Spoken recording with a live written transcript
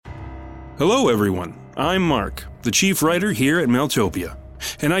Hello everyone, I'm Mark, the chief writer here at Mailtopia,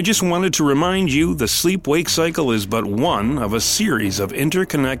 and I just wanted to remind you the Sleep-Wake Cycle is but one of a series of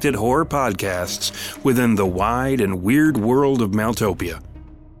interconnected horror podcasts within the wide and weird world of Mailtopia.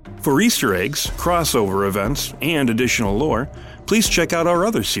 For Easter eggs, crossover events, and additional lore, please check out our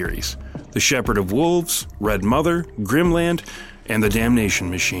other series, The Shepherd of Wolves, Red Mother, Grimland, and The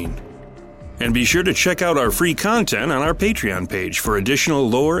Damnation Machine. And be sure to check out our free content on our Patreon page for additional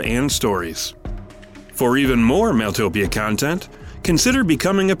lore and stories. For even more Mailtopia content, consider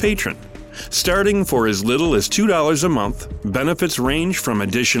becoming a patron. Starting for as little as $2 a month, benefits range from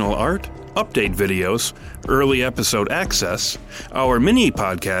additional art, update videos, early episode access, our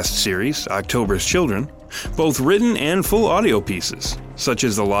mini-podcast series, October's Children, both written and full audio pieces, such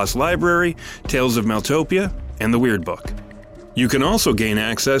as The Lost Library, Tales of Mailtopia, and The Weird Book. You can also gain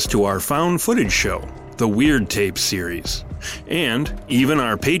access to our found footage show, the Weird Tapes series, and even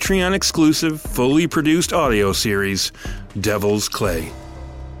our Patreon-exclusive, fully produced audio series, Devil's Clay.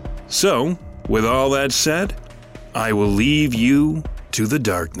 So, with all that said, I will leave you to the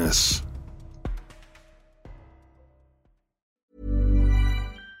darkness.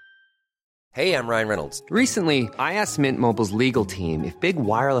 Hey, I'm Ryan Reynolds. Recently, I asked Mint Mobile's legal team if big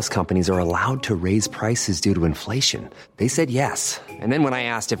wireless companies are allowed to raise prices due to inflation. They said yes. And then when I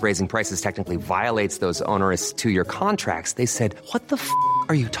asked if raising prices technically violates those onerous two-year contracts, they said, "What the f***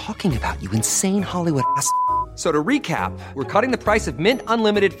 are you talking about, you insane Hollywood ass?" So to recap, we're cutting the price of Mint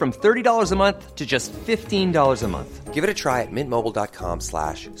Unlimited from $30 a month to just $15 a month. Give it a try at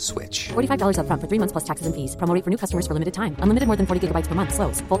mintmobile.com/switch. $45 up front for 3 months plus taxes and fees. Promo rate for new customers for limited time. Unlimited more than 40 gigabytes per month.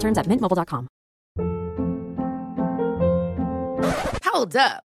 Slows full terms at mintmobile.com. Hold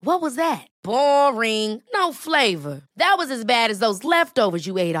up. What was that? Boring. No flavor. That was as bad as those leftovers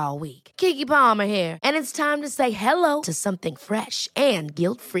you ate all week. Keke Palmer here. And it's time to say hello to something fresh and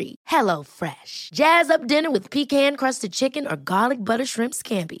guilt-free. Hello Fresh. Jazz up dinner with pecan-crusted chicken or garlic butter shrimp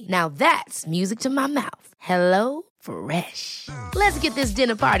scampi. Now that's music to my mouth. Hello Fresh. Let's get this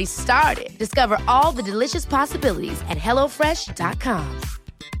dinner party started. Discover all the delicious possibilities at hellofresh.com.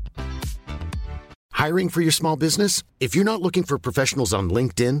 Hiring for your small business? If you're not looking for professionals on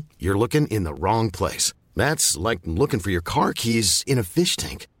LinkedIn, you're looking in the wrong place. That's like looking for your car keys in a fish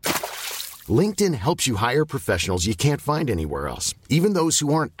tank. LinkedIn helps you hire professionals you can't find anywhere else, even those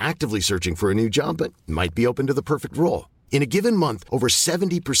who aren't actively searching for a new job but might be open to the perfect role. In a given month, over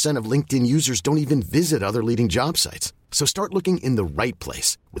 70% of LinkedIn users don't even visit other leading job sites. So start looking in the right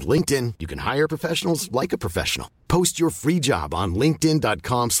place. With LinkedIn, you can hire professionals like a professional. Post your free job on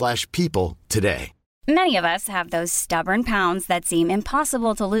linkedin.com/people today. Many of us have those stubborn pounds that seem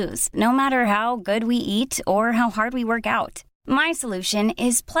impossible to lose, no matter how good we eat or how hard we work out. My solution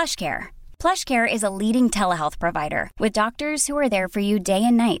is PlushCare. PlushCare is a leading telehealth provider with doctors who are there for you day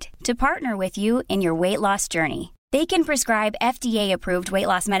and night to partner with you in your weight loss journey. They can prescribe FDA-approved weight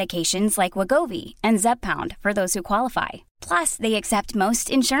loss medications like Wegovy and Zepbound for those who qualify. Plus, they accept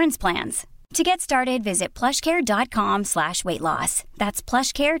most insurance plans. To get started, visit plushcare.com/weightloss. That's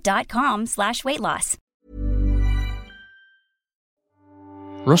plushcare.com/weightloss.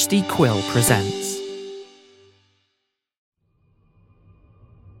 Rusty Quill presents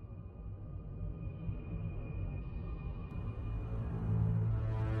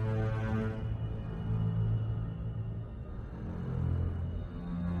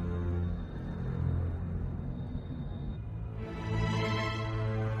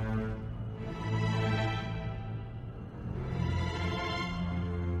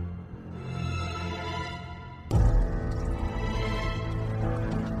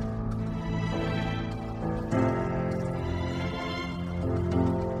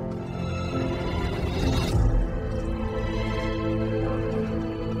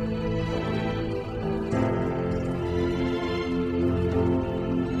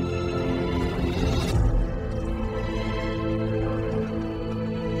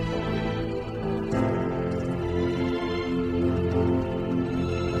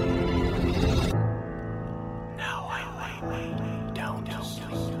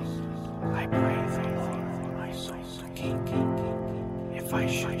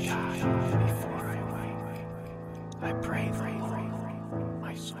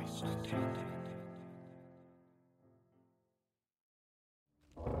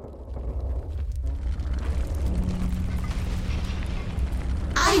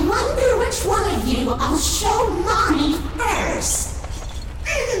I wonder which one of you I'll show mommy first.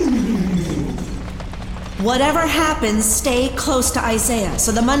 Whatever happens, stay close to Isaiah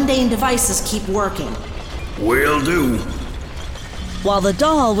so the mundane devices keep working. Will do. While the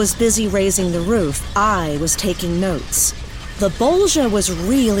doll was busy raising the roof, I was taking notes. The Bolgia was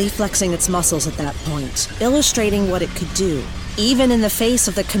really flexing its muscles at that point, illustrating what it could do, even in the face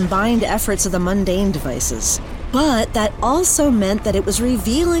of the combined efforts of the mundane devices. But that also meant that it was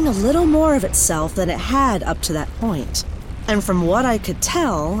revealing a little more of itself than it had up to that point. And from what I could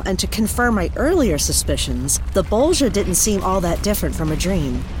tell, and to confirm my earlier suspicions, the Bolgia didn't seem all that different from a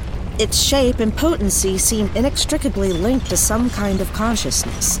dream. Its shape and potency seemed inextricably linked to some kind of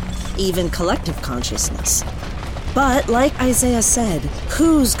consciousness, even collective consciousness. But, like Isaiah said,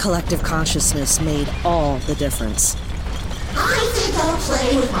 whose collective consciousness made all the difference? I think I'll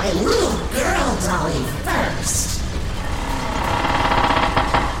play with my little girl dolly first.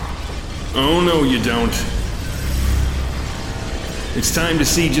 Oh, no, you don't. It's time to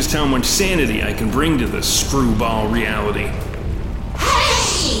see just how much sanity I can bring to this screwball reality.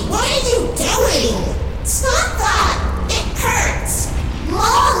 Hey! What are you doing? Stop that! It hurts!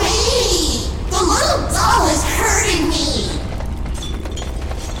 Mommy! The little doll is hurting me!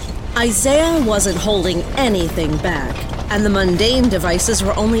 Isaiah wasn't holding anything back, and the mundane devices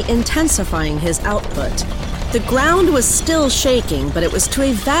were only intensifying his output. The ground was still shaking, but it was to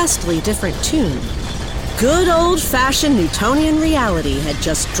a vastly different tune. Good old-fashioned Newtonian reality had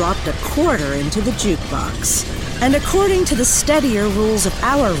just dropped a quarter into the jukebox. And according to the steadier rules of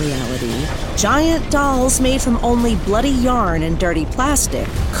our reality, giant dolls made from only bloody yarn and dirty plastic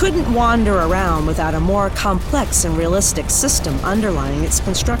couldn't wander around without a more complex and realistic system underlying its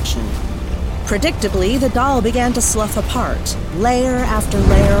construction. Predictably, the doll began to slough apart. Layer after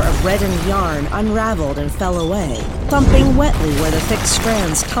layer of reddened yarn unraveled and fell away, thumping wetly where the thick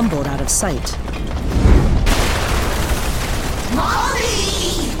strands tumbled out of sight.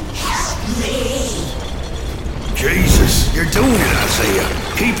 Mommy! Help me! Jesus, you're doing it, Isaiah.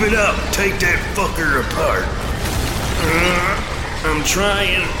 Keep it up. Take that fucker apart. I'm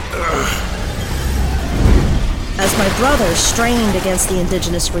trying. As my brother strained against the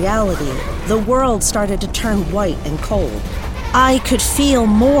indigenous reality, the world started to turn white and cold. I could feel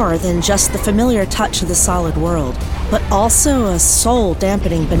more than just the familiar touch of the solid world, but also a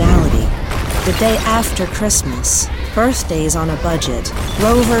soul-dampening banality. The day after Christmas, birthdays on a budget,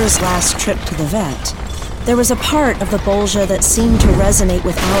 Rover's last trip to the vet, there was a part of the Bolgia that seemed to resonate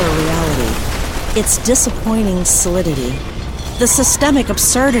with our reality. Its disappointing solidity. The systemic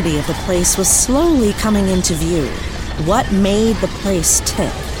absurdity of the place was slowly coming into view. What made the place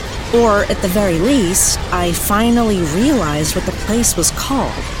tick? Or, at the very least, I finally realized what the place was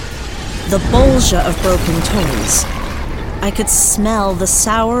called. The Bolgia of Broken Toys. I could smell the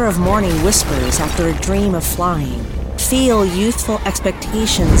sour of morning whispers after a dream of flying. Feel youthful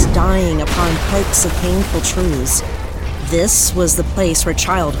expectations dying upon pipes of painful truths. This was the place where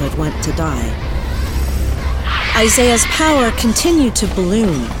childhood went to die. Isaiah's power continued to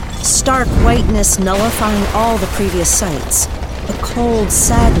balloon, stark whiteness nullifying all the previous sights, a cold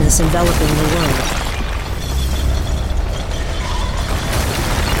sadness enveloping the world.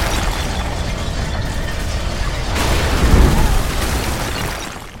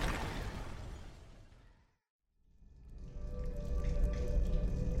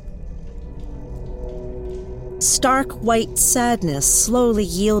 Stark white sadness slowly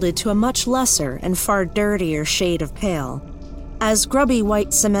yielded to a much lesser and far dirtier shade of pale, as grubby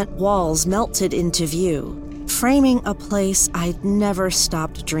white cement walls melted into view, framing a place I'd never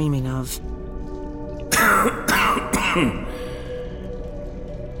stopped dreaming of.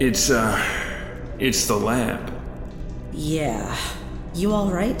 It's the lab. Yeah. You all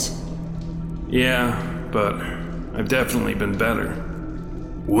right? Yeah, but I've definitely been better.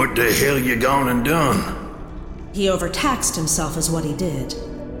 What the hell you gone and done? He overtaxed himself is what he did.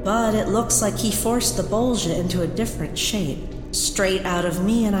 But it looks like he forced the Bolgia into a different shape, straight out of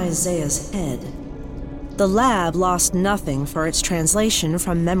me and Isaiah's head. The lab lost nothing for its translation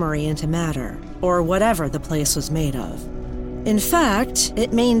from memory into matter, or whatever the place was made of. In fact,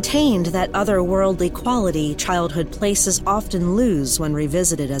 it maintained that otherworldly quality childhood places often lose when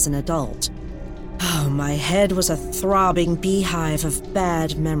revisited as an adult. Oh, my head was a throbbing beehive of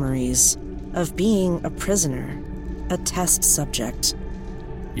bad memories. Of being a prisoner, a test subject.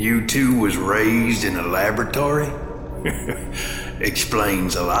 You two was raised in a laboratory?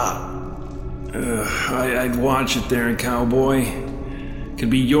 Explains a lot. I'd watch it there, cowboy. Could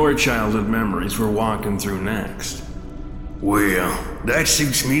be your childhood memories we're walking through next. Well, that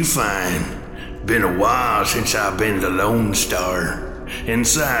suits me fine. Been a while since I've been the Lone Star. And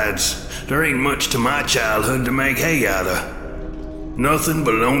besides, there ain't much to my childhood to make hay out of. Nothing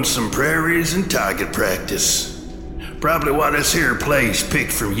but lonesome prairies and target practice. Probably why this here place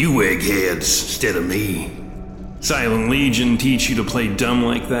picked from you eggheads instead of me. Silent Legion teach you to play dumb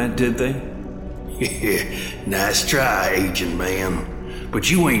like that, did they? Nice try, Agent Man. But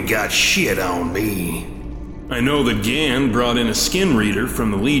you ain't got shit on me. I know that Gann brought in a skin reader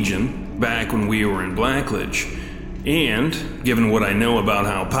from the Legion back when we were in Blackledge. And, given what I know about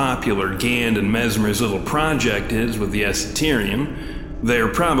how popular Gand and Mesmer's little project is with the Esoterium, they're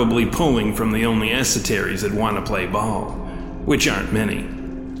probably pulling from the only Esoteries that want to play ball, which aren't many.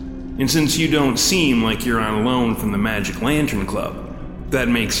 And since you don't seem like you're on loan from the Magic Lantern Club, that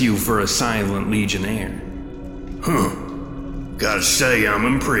makes you for a silent Legionnaire. Gotta say I'm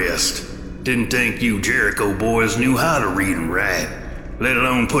impressed. Didn't think you Jericho boys knew how to read and write, let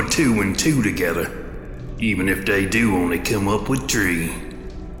alone put 2 and 2 together. Even if they do only come up with 3.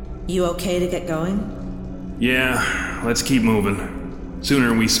 You okay to get going? Yeah, let's keep moving.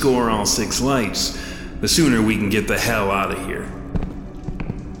 Sooner we score all 6 lights, the sooner we can get the hell out of here.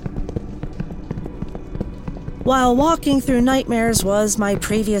 While walking through nightmares was my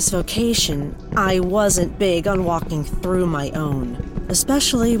previous vocation, I wasn't big on walking through my own,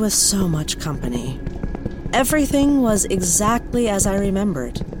 especially with so much company. Everything was exactly as I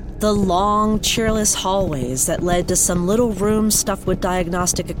remembered. The long, cheerless hallways that led to some little rooms stuffed with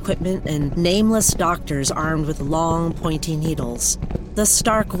diagnostic equipment and nameless doctors armed with long, pointy needles. The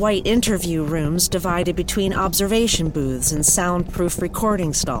stark white interview rooms divided between observation booths and soundproof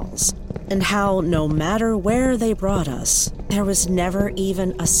recording stalls. And how, no matter where they brought us, there was never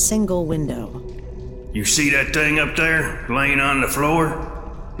even a single window. You see that thing up there, laying on the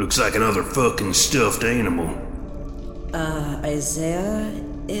floor? Looks like another fucking stuffed animal. Isaiah,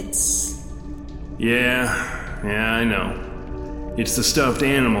 it's... Yeah, I know. It's the stuffed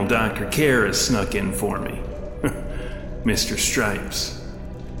animal Dr. Kara snuck in for me. Mr. Stripes.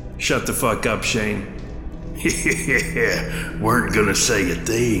 Shut the fuck up, Shane. Weren't gonna say a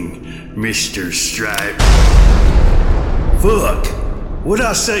thing, Mr. Stripes. Fuck! What'd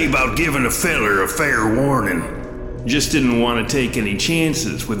I say about giving a feller a fair warning? Just didn't want to take any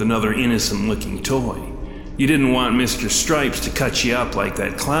chances with another innocent-looking toy. You didn't want Mr. Stripes to cut you up like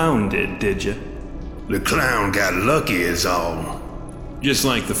that clown did you? The clown got lucky is all. Just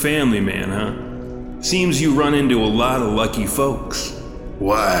like the family man, huh? Seems you run into a lot of lucky folks.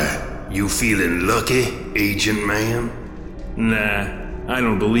 Why? You feeling lucky, Agent Man? Nah, I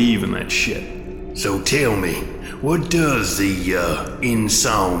don't believe in that shit. So tell me, what does the,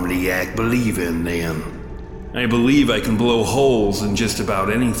 insomniac believe in then? I believe I can blow holes in just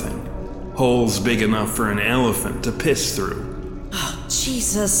about anything. Holes big enough for an elephant to piss through. Oh,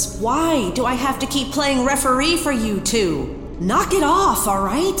 Jesus, why do I have to keep playing referee for you two? Knock it off, all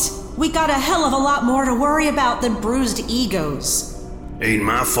right? We got a hell of a lot more to worry about than bruised egos. Ain't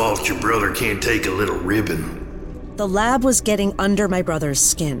my fault your brother can't take a little ribbon. The lab was getting under my brother's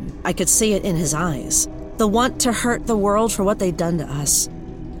skin. I could see it in his eyes. The want to hurt the world for what they'd done to us.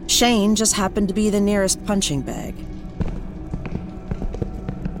 Shane just happened to be the nearest punching bag.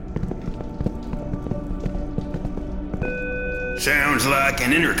 Sounds like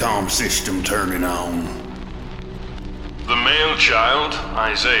an intercom system turning on. The male child,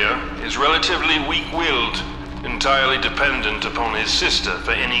 Isaiah, is relatively weak-willed, entirely dependent upon his sister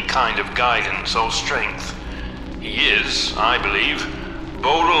for any kind of guidance or strength. He is, I believe,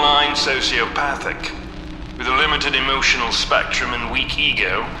 borderline sociopathic. With a limited emotional spectrum and weak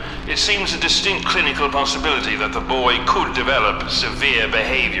ego, it seems a distinct clinical possibility that the boy could develop severe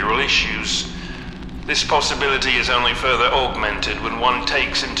behavioral issues. This possibility is only further augmented when one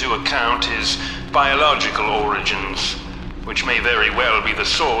takes into account his biological origins, which may very well be the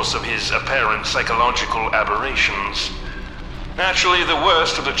source of his apparent psychological aberrations. Naturally, the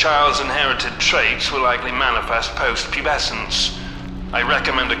worst of the child's inherited traits will likely manifest post-pubescence. I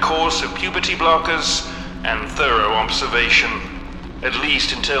recommend a course of puberty blockers and thorough observation, at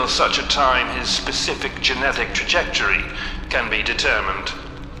least until such a time his specific genetic trajectory can be determined.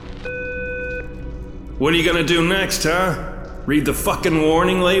 What are you gonna do next, huh? Read the fucking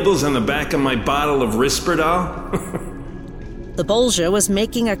warning labels on the back of my bottle of Risperdal? The Bolgia was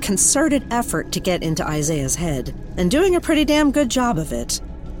making a concerted effort to get into Isaiah's head, and doing a pretty damn good job of it.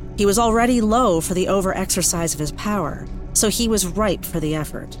 He was already low for the over-exercise of his power, so he was ripe for the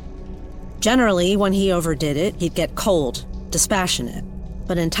effort. Generally, when he overdid it, he'd get cold, dispassionate.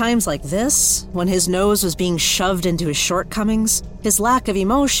 But in times like this, when his nose was being shoved into his shortcomings, his lack of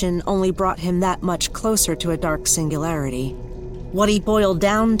emotion only brought him that much closer to a dark singularity. What he boiled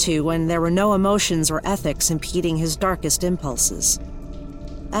down to when there were no emotions or ethics impeding his darkest impulses.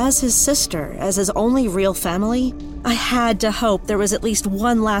 As his sister, as his only real family, I had to hope there was at least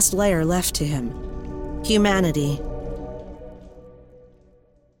one last layer left to him. Humanity.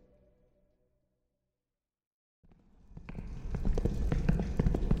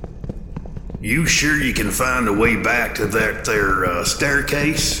 You sure you can find a way back to that there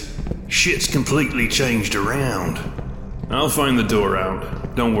staircase? Shit's completely changed around. I'll find the door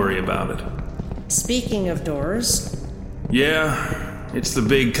out. Don't worry about it. Speaking of doors... Yeah, it's the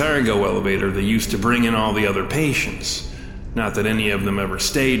big cargo elevator that used to bring in all the other patients. Not that any of them ever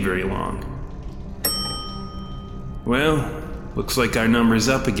stayed very long. Well, looks like our number's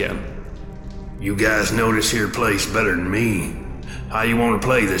up again. You guys know this here place better than me. How you want to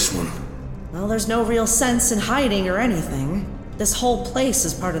play this one? Well, there's no real sense in hiding or anything. This whole place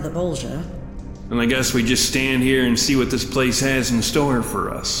is part of the Bolgia. And I guess we just stand here and see what this place has in store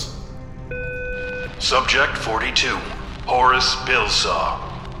for us. Subject 42, Horace Billsaw.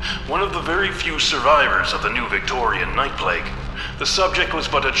 One of the very few survivors of the New Victorian Night Plague. The subject was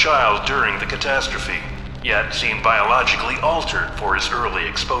but a child during the catastrophe, yet seemed biologically altered for his early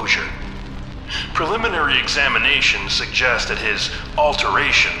exposure. Preliminary examinations suggest that his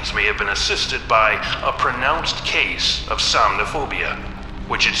alterations may have been assisted by a pronounced case of somnophobia,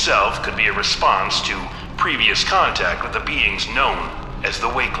 which itself could be a response to previous contact with the beings known as the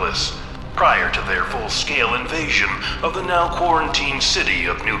Wakeless, prior to their full-scale invasion of the now-quarantined city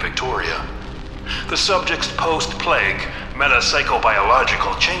of New Victoria. The subject's post-plague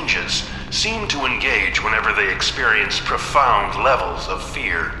metapsychobiological changes seem to engage whenever they experience profound levels of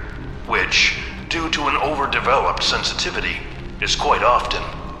fear, which, due to an overdeveloped sensitivity, is quite often.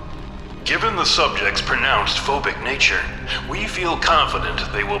 Given the subject's pronounced phobic nature, we feel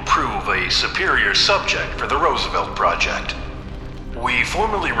confident they will prove a superior subject for the Roosevelt Project. We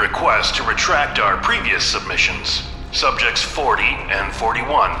formally request to retract our previous submissions, subjects 40 and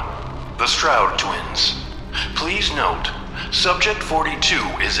 41, the Stroud twins. Please note, subject 42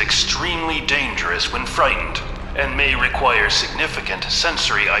 is extremely dangerous when frightened, and may require significant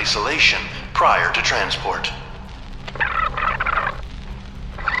sensory isolation prior to transport.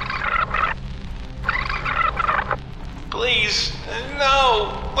 Please,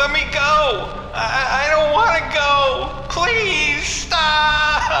 no, let me go. I don't want to go. Please,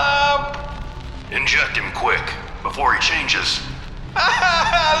 stop. Inject him quick, before he changes.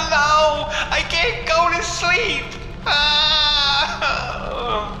 No, I can't go to sleep.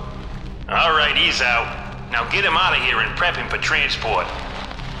 All right, he's out. Now get him out of here and prep him for transport.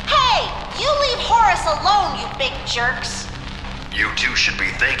 Hey, you leave Horace alone, you big jerks. You two should be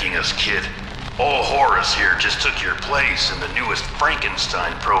thanking us, kid. Old Horace here just took your place in the newest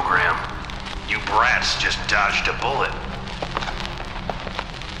Frankenstein program. You brats just dodged a bullet.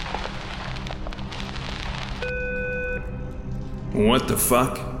 What the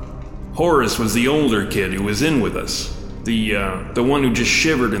fuck? Horace was the older kid who was in with us. The one who just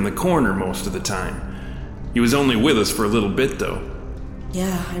shivered in the corner most of the time. He was only with us for a little bit, though.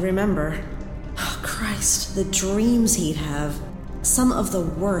 Yeah, I remember. Oh, Christ, the dreams he'd have. Some of the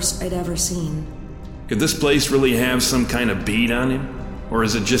worst I'd ever seen. Could this place really have some kind of beat on him? Or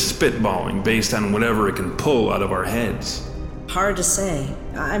is it just spitballing based on whatever it can pull out of our heads? Hard to say.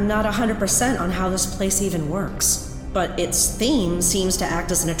 I'm not 100% on how this place even works. But its theme seems to act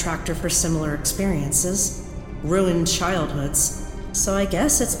as an attractor for similar experiences. Ruined childhoods. So I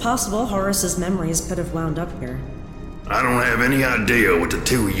guess it's possible Horace's memories could have wound up here. I don't have any idea what the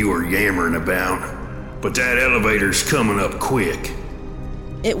two of you are yammering about, but that elevator's coming up quick.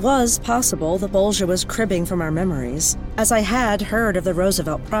 It was possible the Bolgia was cribbing from our memories, as I had heard of the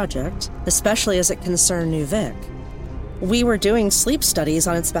Roosevelt Project, especially as it concerned New Vic. We were doing sleep studies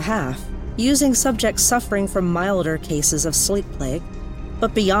on its behalf, using subjects suffering from milder cases of sleep plague,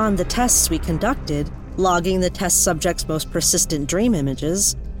 but beyond the tests we conducted, logging the test subjects' most persistent dream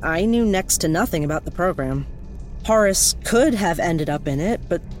images, I knew next to nothing about the program. Horace could have ended up in it,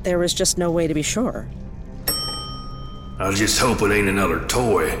 but there was just no way to be sure. I just hope it ain't another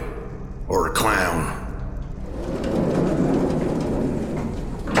toy. Or a clown.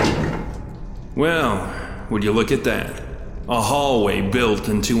 Well, would you look at that? A hallway built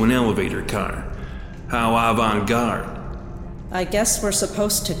into an elevator car. How avant-garde. I guess we're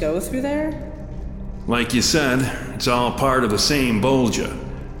supposed to go through there? Like you said, it's all part of the same Bolgia.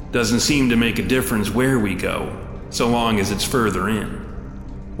 Doesn't seem to make a difference where we go, so long as it's further in.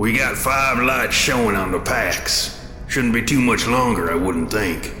 We got 5 lights showing on the PAX. Shouldn't be too much longer, I wouldn't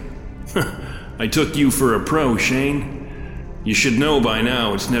think. I took you for a pro, Shane. You should know by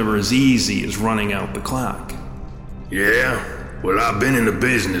now it's never as easy as running out the clock. Yeah? Well, I've been in the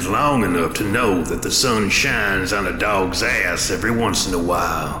business long enough to know that the sun shines on a dog's ass every once in a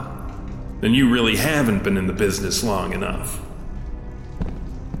while. Then you really haven't been in the business long enough.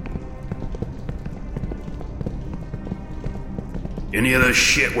 Any of the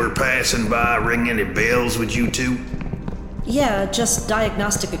shit we're passing by ring any bells with you two? Yeah, just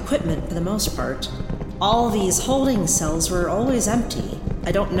diagnostic equipment for the most part. All these holding cells were always empty.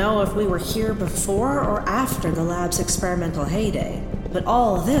 I don't know if we were here before or after the lab's experimental heyday, but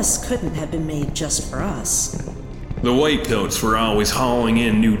all this couldn't have been made just for us. The Whitecoats were always hauling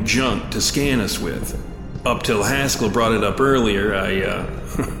in new junk to scan us with. Up till Haskell brought it up earlier, I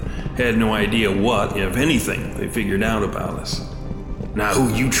had no idea what, if anything, they figured out about us. Now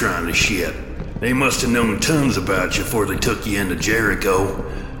who you trying to shit? They must have known tons about you before they took you into Jericho.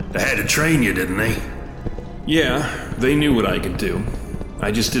 They had to train you, didn't they? Yeah, they knew what I could do. I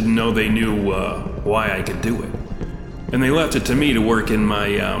just didn't know they knew why I could do it. And they left it to me to work in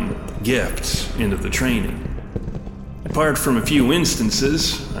my gifts into the training. Apart from a few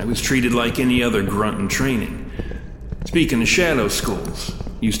instances, I was treated like any other grunt in training. Speaking of shadow schools,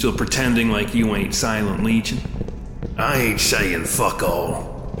 you still pretending like you ain't Silent Legion? I ain't saying fuck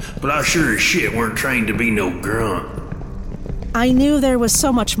all, but I sure as shit weren't trained to be no grunt. I knew there was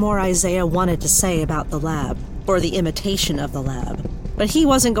so much more Isaiah wanted to say about the lab, or the imitation of the lab, but he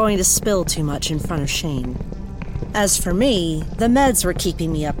wasn't going to spill too much in front of Shane. As for me, the meds were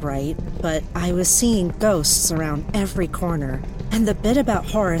keeping me upright, but I was seeing ghosts around every corner, and the bit about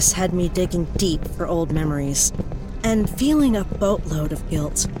Horace had me digging deep for old memories, and feeling a boatload of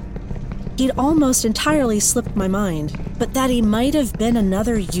guilt. He'd almost entirely slipped my mind, but that he might have been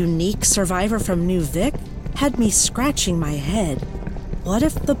another unique survivor from New Vic had me scratching my head. What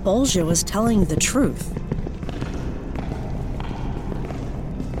if the Bolgia was telling the truth?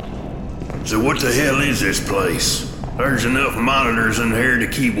 So what the hell is this place? There's enough monitors in here to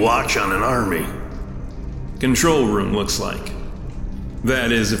keep watch on an army. Control room, looks like.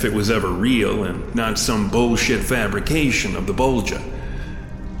 That is, if it was ever real and not some bullshit fabrication of the Bolgia.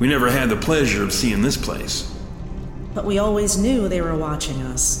 We never had the pleasure of seeing this place. But we always knew they were watching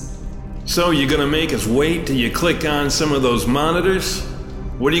us. So you gonna make us wait till you click on some of those monitors?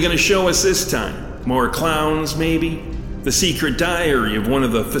 What are you gonna show us this time? More clowns, maybe? The secret diary of one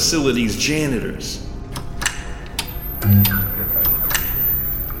of the facility's janitors?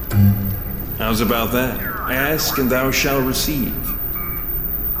 How's about that? Ask and thou shalt receive.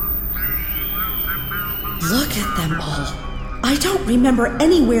 Look at them all. I don't remember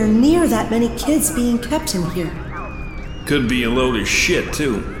anywhere near that many kids being kept in here. Could be a load of shit,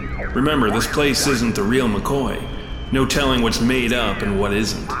 too. Remember, this place isn't the real McCoy. No telling what's made up and what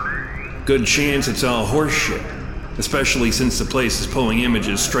isn't. Good chance it's all horseshit, especially since the place is pulling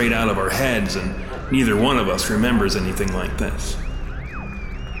images straight out of our heads and neither one of us remembers anything like this.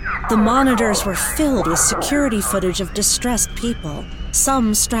 The monitors were filled with security footage of distressed people.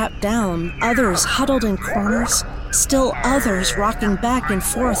 Some strapped down, others huddled in corners, still others rocking back and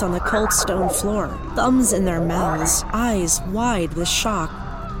forth on the cold stone floor, thumbs in their mouths, eyes wide with shock.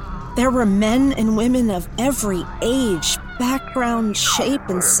 There were men and women of every age, background, shape,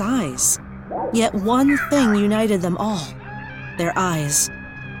 and size. Yet one thing united them all: their eyes.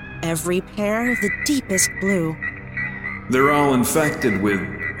 Every pair the deepest blue. They're all infected with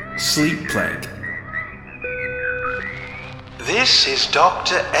sleep plague. This is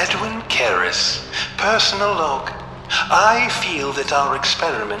Dr. Edwin Karras, personal log. I feel that our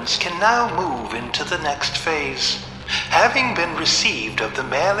experiments can now move into the next phase. Having been received of the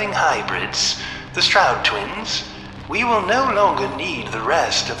mailing hybrids, the Stroud twins, we will no longer need the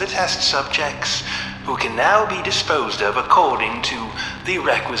rest of the test subjects, who can now be disposed of according to the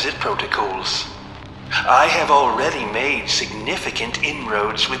requisite protocols. I have already made significant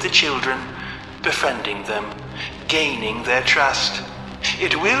inroads with the children, befriending them, gaining their trust.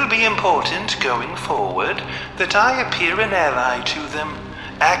 It will be important going forward that I appear an ally to them,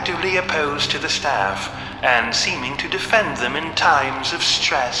 actively opposed to the staff, and seeming to defend them in times of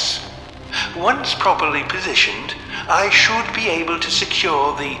stress. Once properly positioned, I should be able to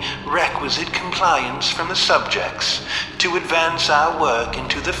secure the requisite compliance from the subjects to advance our work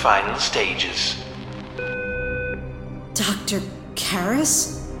into the final stages. Dr.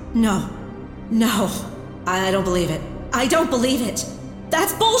 Karras? No. I don't believe it. I don't believe it.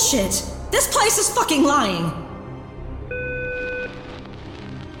 That's bullshit. This place is fucking lying.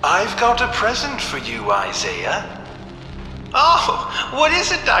 I've got a present for you, Isaiah. Oh, what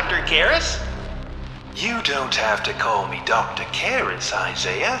is it, Dr. Karras? You don't have to call me Dr. Karras,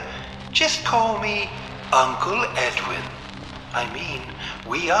 Isaiah. Just call me Uncle Edwin. I mean,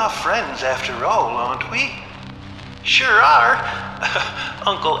 we are friends after all, aren't we? Sure are,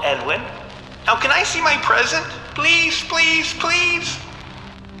 Uncle Edwin. Now, can I see my present? Please, please, please.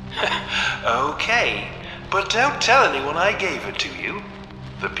 Okay, but don't tell anyone I gave it to you.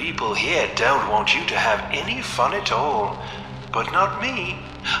 The people here don't want you to have any fun at all. But not me.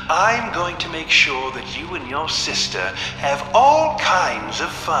 I'm going to make sure that you and your sister have all kinds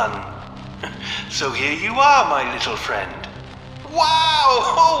of fun. So here you are, my little friend.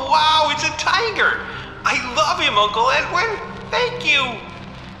 Wow! Oh, wow, it's a tiger! I love him, Uncle Edwin! Thank you!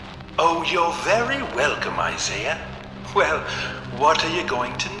 Oh, you're very welcome, Isaiah. Well, what are you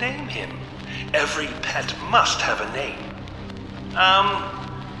going to name him? Every pet must have a name.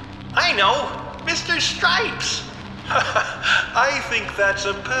 I know, Mr. Stripes. I think that's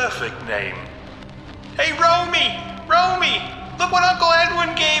a perfect name. Hey, Romy, look what Uncle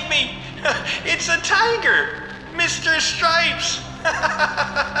Edwin gave me. It's a tiger, Mr. Stripes.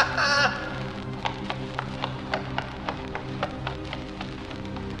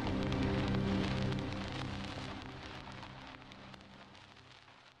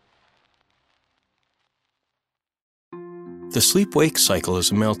 The Sleep-Wake Cycle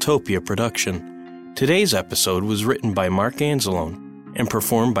is a Maeltopia production. Today's episode was written by Mark Anzalone and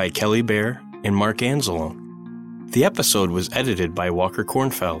performed by Kelly Bear and Mark Anzalone. The episode was edited by Walker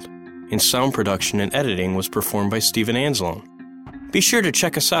Kornfeld, and sound production and editing was performed by Stephen Anzalone. Be sure to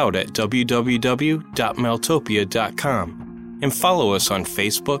check us out at www.maeltopia.com and follow us on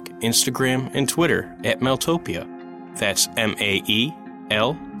Facebook, Instagram, and Twitter at Maeltopia. That's Maeltopia.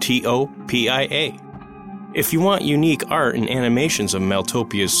 If you want unique art and animations of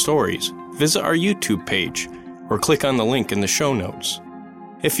Maeltopia's stories, visit our YouTube page or click on the link in the show notes.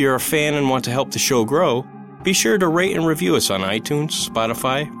 If you're a fan and want to help the show grow, be sure to rate and review us on iTunes,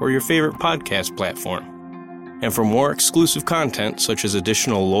 Spotify, or your favorite podcast platform. And for more exclusive content such as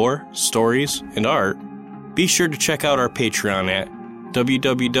additional lore, stories, and art, be sure to check out our Patreon at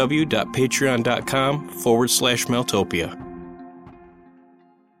www.patreon.com/Maeltopia.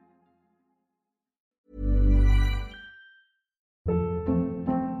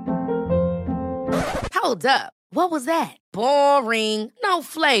 Hold up. What was that? Boring. No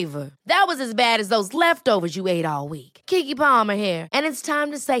flavor. That was as bad as those leftovers you ate all week. Keke Palmer here, and it's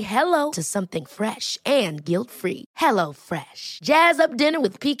time to say hello to something fresh and guilt-free. HelloFresh. Jazz up dinner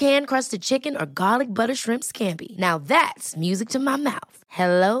with pecan-crusted chicken or garlic butter shrimp scampi. Now that's music to my mouth.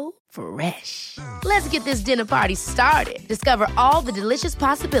 HelloFresh. Let's get this dinner party started. Discover all the delicious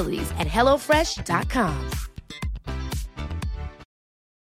possibilities at HelloFresh.com.